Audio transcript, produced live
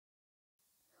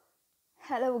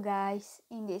Hello guys,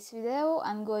 in this video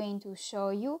I'm going to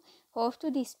show you how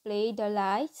to display the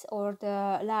lights or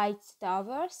the lights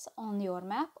towers on your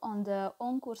map on the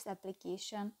OnCourse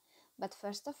application. But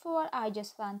first of all, I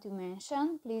just want to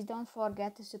mention, please don't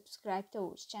forget to subscribe to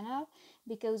our channel,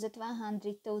 because at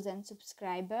 100,000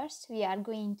 subscribers we are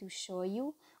going to show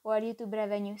you our YouTube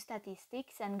revenue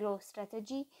statistics and growth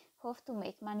strategy, how to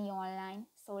make money online.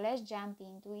 So let's jump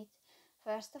into it.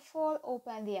 First of all,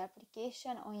 open the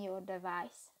application on your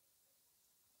device.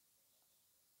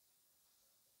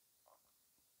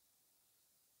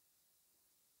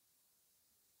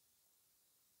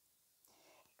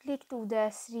 Click to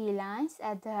the three lines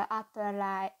at the upper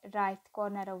right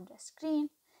corner of the screen,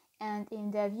 and in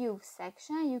the View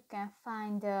section you can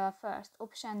find the first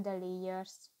option, the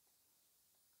layers.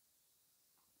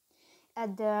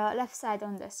 At the left side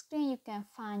on the screen you can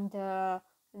find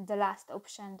the last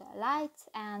option, the lights,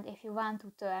 and if you want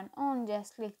to turn on,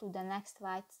 just click to the next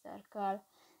white circle,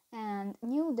 and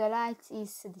new the lights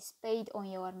is displayed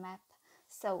on your map.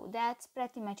 So that's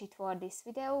pretty much it for this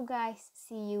video guys.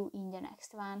 See you in the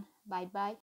next one. Bye bye.